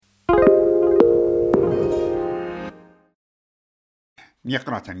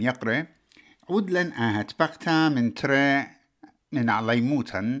يقرأ عودلن تبقتا من ترى من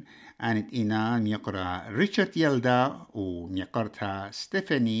عليموتن أنت إنا يقرأ ريتشارد يلدا ويقرأتها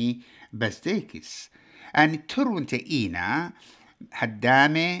ستيفاني باستيكس أن ترونت إينا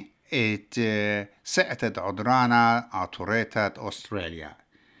هدامي ات سعتت عدرانا عطوريتات أستراليا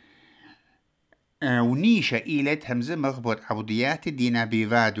ونيشة إيلت همزة مغبوط عبوديات دينا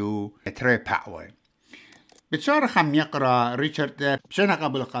بيفادو تري باور بتشار خم يقرأ ريتشارد بشنا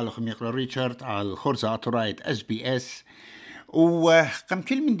قبل قالوا خم يقرأ ريتشارد على الخرزة عطوريت SBS وقم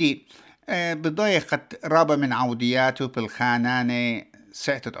كل من دي بضيقة رابة من عودياته بالخانانة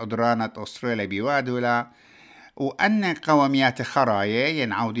سعتت عدرانة أستراليا بيوادولا وأن قواميات خرايا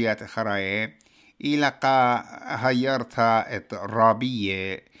ين عوديات خرايا إلقى هيرتها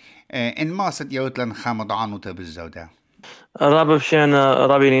الرابية إن ما صد يوتلن خامض عنوته بالزودة رابع بشينا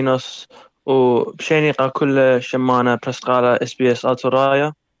رابي لينوس وبشيني كل شمانة برسقالة SBS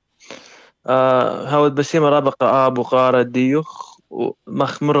آتورايا هاود بسيمة رابق آب وقارة ديوخ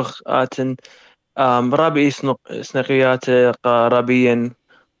ومخمرخ آتن رابي سنقيات رابيا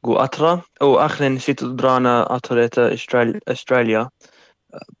قو أطرا وآخرين سيتو درانا آتوريتا أستراليا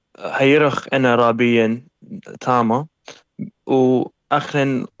هيرخ أنا رابيا تاما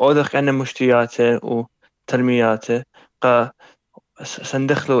وآخرين أودخ أنا مشتياته وترمياته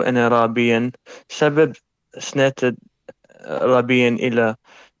سندخلو أنا رابيا سبب سنة رابيا إلى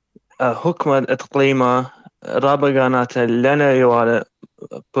حكمة إقليمة رابقانات لنا يوالا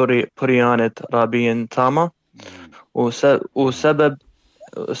بريانة رابيا تاما وسبب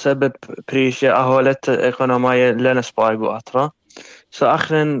بريشة أهولت إقونومية لنا سبايقو أطرا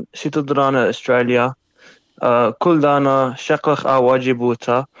سأخرن سيتو درانا أستراليا كل دانا شقلخ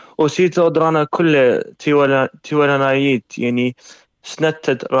واجبوتا وسيتو درانا كل تيولانايت يعني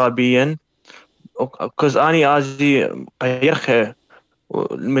سنتد رابيا كوز أني آزي قيرخي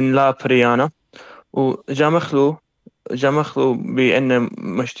من لا بريانا وجامخلو بأن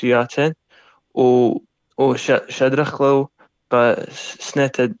مشتياتن وشادرخلو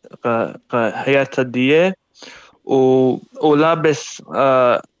سنتد حياة الدية ولابس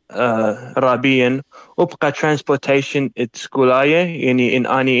رابيا وبقى transportation اتسكولاية يعني إن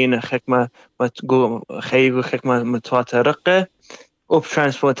أني إن خكمة خيغو خكمة متواتة رقة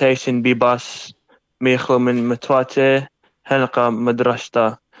transportation بباص ميخلو من متواتة هلقى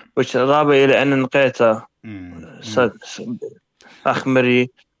مدرسة وش رابع إلى أن نقيته أخمري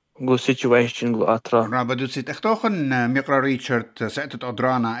جو situation جو أطرا رابع دوسيت اختوخن ميقرا ريتشارد سعتت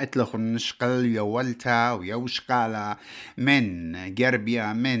أدرانا اتلخن نشقل يوالتا ويوشقالا من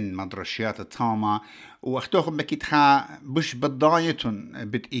جربيا من مدرشيات التاما واختوخن بكيتخا بش بضايتون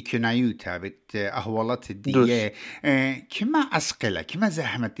بت إيكونايوتا بت أهوالات الدية كما أسقلة كما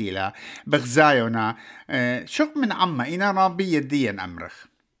زحمتيلا بغزايونا شوق من عما إنا رابية ديا أمرخ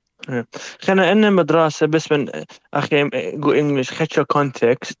خلينا إن مدرسة بس من أخي جو إنجليش خدشة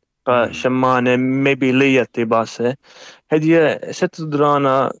context شمانة maybe ليا تباسة هدية ست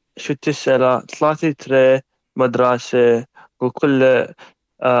درانا شو تسألة 3 مدرسة وكل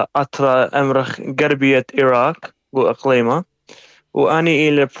أطرا أمرخ غربية العراق وأقليمة وأني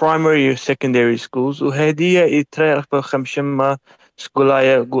إلى primary و secondary schools وهدية يتريق بخمشمة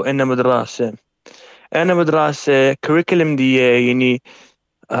سكولاية وإن مدرسة أنا مدرسة curriculum دي يعني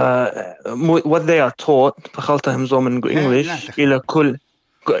what they are taught بخلطهم زومن English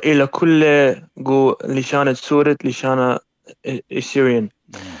إلى كل جو لشانة سورة لشانة Syrian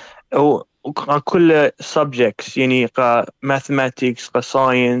أو كل subjects يعني mathematics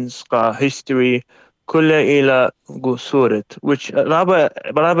science history كل إلى جو سورة which رابع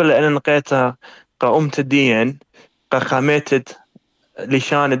لأن نقيتها أمت الدين خامتت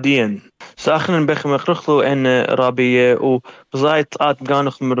لشان الدين ساخن بخم خرخلو ان رابيه وبزايت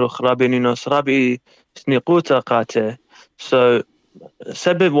قانخ مرخ رابي نينوس رابي سنيقوتا قاته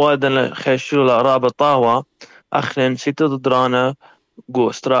سبب وادن خيشول رابا طاوة اخن سيتو درانا جو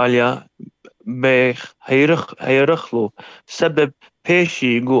استراليا بيخ هيرخلو سبب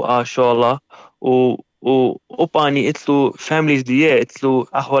بيشي جو آشولا وباني اتلو families ديه اتلو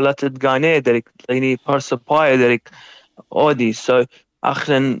احوالات تقانيه دارك يعني بارسبايا دارك اودي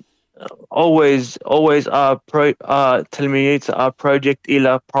أخلاً always تلميذ project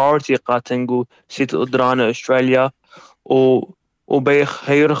إلى priority قاتنجو سيت أدرانا أستراليا وبيخ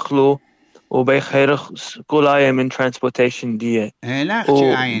هيرخلو وبيخ هيرخ سكولاية من transportation ديه لا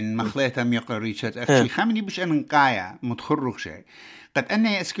أختي عين مخليتها ميقر ريتشارد أختي خامني بش أنقايا متخرج شيء قد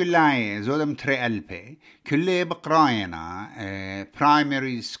أني أسكولاي زودم تري ألبي كل بقراينا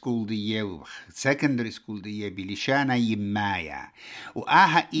primary school ديه و secondary school ديه بلشانة يمايا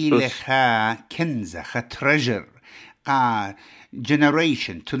وآها إلى خا كنزة خا ترجر قا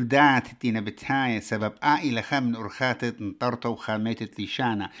generation تلدات تينا بتهاي سبب آئلة خامن أرخاتت نطرتو خاميتت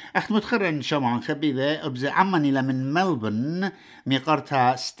ليشانا أخت متخرن شمعان خبيبة أبزي عماني لمن ملبن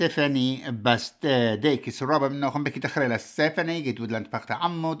ميقرتها ستيفاني بس ديكس رابا منوخم بكي تخريلا ستيفاني قد ودلان تبقت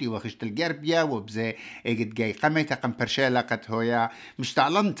عمو دي وخشت القربية وبزي قد جاي قميتا قم برشيلا قد هويا مش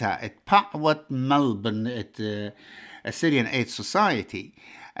تعلمتا اتبعوت ملبن السيريان ايد سوسايتي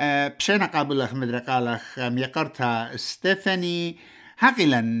بشينا قابل أخ مدري قالخ ميقرتها ستيفاني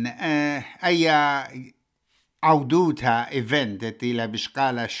هقلا أي عودوتها إيفنت إلى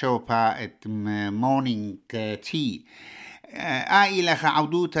بشقالة شوبا مورنينج تي إلى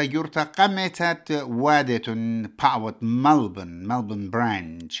عودوتها يرتا قمتت وادة باوت ملبن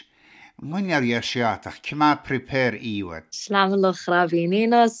برانش من يرياشياتك كما بريبير إيوت سلام الله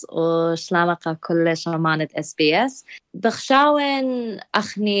خرابينينوس وسلامك كل شمانة SBS بخشاون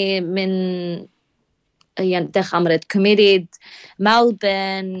أخني من يندخ أمرت كوميديد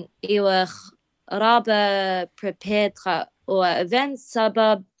ملبن إيوخ رابا بريبير وإيفنت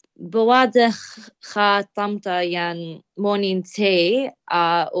سبب بوادخ خاتمتا ين مونين تي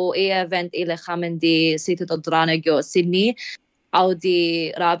وإيه إيفنت إلى خامن دي سيتو درانا جو سيدني أو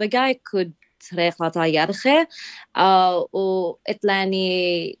دي رابقاي كود ريقلتا يرخي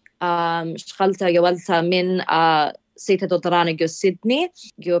وإتلاني شغلتا يولتا من سيتا دودرانا جو سيدني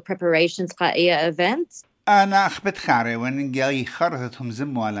جو preparations قائية event أنا أخبت خاري وإن جاي خرطتهم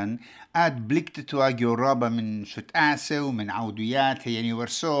زموالا آد بلكتتوا جو رابا من شتآسة ومن عوديات يعني were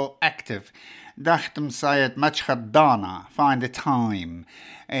so active داخت مصايد ماتش خدانا find the time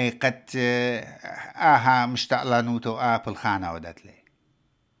قد آها مشتاق نوتو آبل خانة ودت لي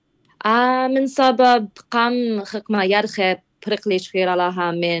من سبب قام خكما يرخي برقلي شخيرا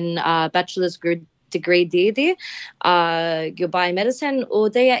لها من bachelor's degree ديدي جو باي ميديسن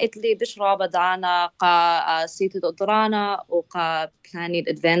وديا إتلي بشرابة دانا قا سيتة دودرانا وقا بلانيد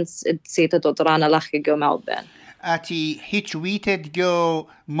ادفانس سيتة دودرانا لخي جو ملبن آتي هيتش ويتد جو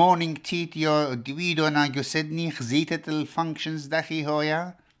مورنينج تيت يو دويدونا جو سيدني خزيتة الفانكشنز داخي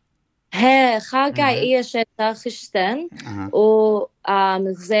هويا هي خاقا إيه شتا خشتن و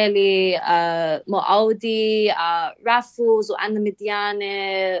مغزالي معودي رافوز وأنا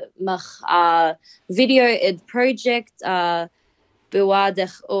مديانة مخ فيديو إد بروجيكت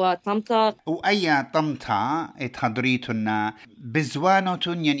بوادخ وطمطا وأي طمطا اتحضريتنا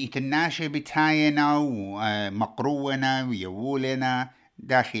بزوانوتن ين اتناشي بتاينا ومقرونا ويولنا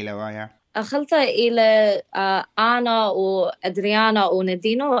داخل وايا أخلت إلى أنا وأدريانا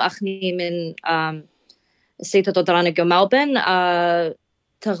وندينو أخني من سيتو دودرانا جو ملبن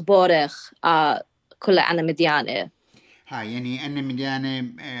تخبورخ كل أنا مديانة يعني أنا مديانة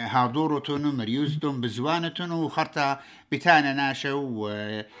هادورتون ومريوزتون بزوانتون وخرطة بتانا ناشو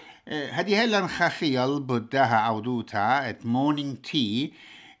هذه هلا خخيل بدها عودوتها ات مورنينج تي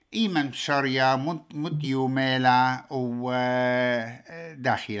إيمان شريا مد يوميلا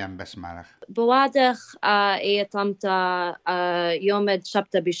وداخلا بس مالك بوادخ إيه طمتا يوم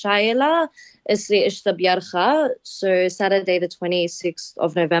شبتة بشايلة إسري إشتا بيرخا so Saturday the 26th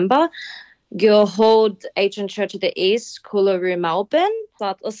of November جو hold Ancient Church of the East كولورو ملبن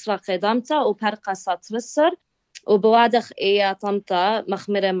صات أسرة قدمتا وبرقة صات رسر وبوادخ إيه طمتا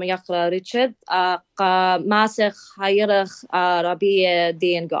مخمرة ميقرا ريتشارد قا ماسخ هايرخ ربيع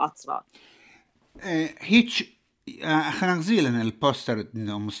دين قاطرة هيتش خلينا نزيلنا البوستر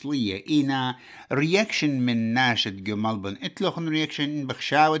المصلية إينا رياكشن من ناشد جو ملبن إتلوخن رياكشن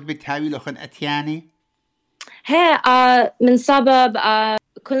بخشاود بتهاوي لوخن أتياني هي من سبب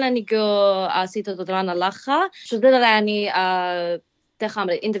كلنا نيجو سيتو دودرانا لخا شو ده يعني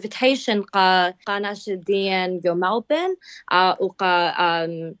تخمر invitation قا ناشدين جو ملبن وقا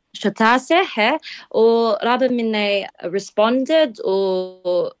شتاسة هي ورابع مني responded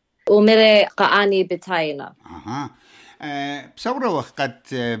ومري قاني بتاينا بصورة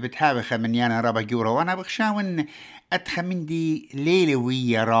وقت بتحابخ من يانا رابا جورا وانا بخشاون أتخمن دي ليلة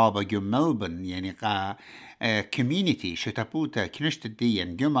ويا رابا جو ملبن يعني قا community شتابوتا كنشت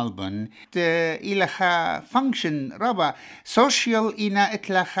ديان جو ملبن إلخا function رابا social إنا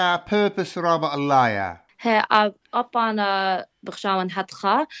إتلخا purpose رابا اللايا هي أبانا بخشاون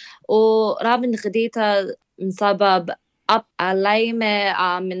هتخا ورابا نخديتا من سبب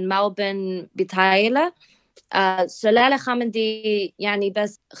عليمة من ملبن بتايلة سلالة خامندي يعني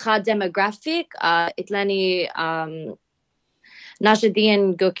بس demographic إتلاني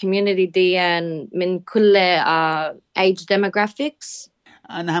ناشدين جو community ديان من كل age demographics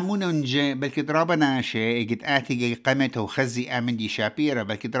أنا همون نجي بلكي ضربة ناشي قد آتي قمته وخزي آمن دي شابيرة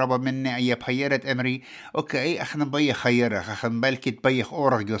بلكي ضربة مني أي بخيرت أمري أوكي أخنا بي خيرخ أخن بلكي تبيخ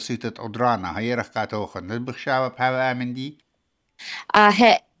أورغ جوسيتة أدرانا هيرخ قاتوخن نبخ شابب هوا آمن دي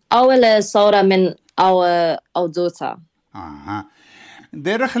هي أول صورة من أو دوتا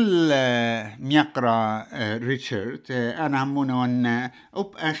درخ ميقرا ريتشارد أنا همون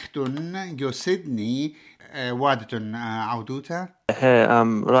أب أختن جو سيدني وادتن عودوتا هي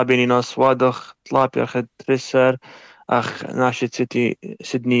رابيني ناس وادخ طلاب ياخد تريسر أخ ناشد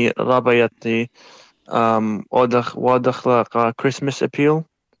سيدني رابيتي وادخ لقى Christmas appeal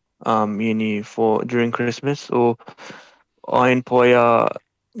يعني for during Christmas و أين بويا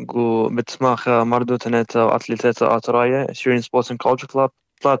جو بتسمخ مردو تنتا وأتليتتا أترايا Syrian Sports and Culture Club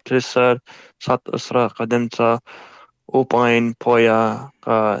طلاب تريسر صات أسرة قدمتا وباين بويا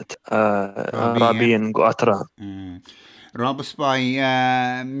رابين جو أترا رابس باي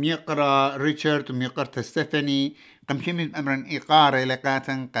ميقرا ريتشارد وميقرا ستيفاني قمشي أمرا إقارة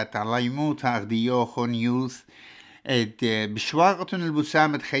لقاتا قد عليموت أغديوخون يوث بشواغتن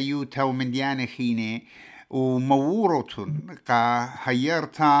البسامة خيوتها ومن ديانة خينة ومورتن قا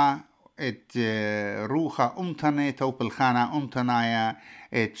هيرتا روخا أمتنة توب الخانة أمتنايا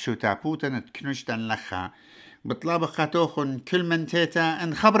شوتابوتن كنشتن لخا بطلاب خاتوخن كل من تيتا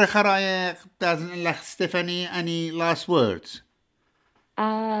ان خبر خرايق تازن لخ ستيفاني اني last words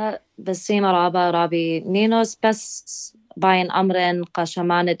بسيمة رابي نينوس بس باين أمرن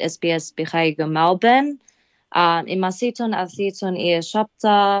قشمانة SBS بخيج ملبن إما سيتون أثيتون إيه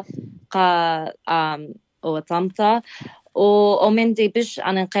شبطة وطمطة ومندي بش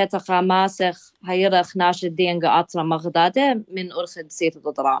عن انقيتها ماسخ هيرخ ناشد دين قاطرة مغدادة من أرخد سيت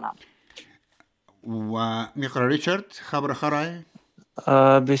ضدرانا وميقرا ريتشارد خبر خراي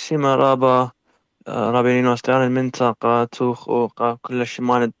بسيمة رابيني نوستان المنطقة توخ وقا كل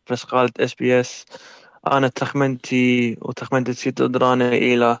شمانة بس قالت SBS أنا تخمنتي سيت أدرانا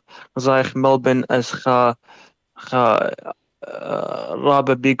إلى زايخ ملبن أز خا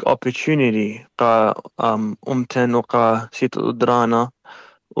رابا big opportunity قا أمتن وقا سيت أدرانا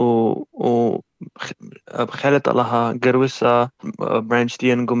و بخلت لها قروسة برانش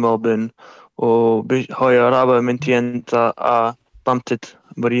ديان جو ملبن وهاي رابا من تينتا طمتت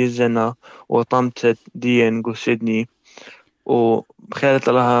بريزنا وطمتت ديان جو سيدني وبخلت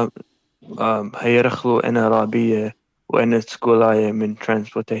لها هي رخلو أنا رابية وأنا سكولاية من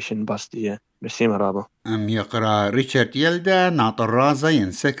transportation باستية بسيمة رابا يقرأ ريتشارد يلدا ناطر رازا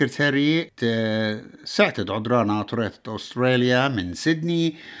ين سكرتاري ساعتد عدرا ناطرة أستراليا من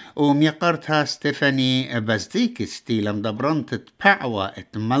سيدني وميقرتها ستيفاني بازديك ستيلم دبرنتت باعوة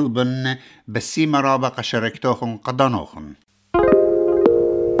ملبن بسيمة رابا قشركتوخن قدانوخن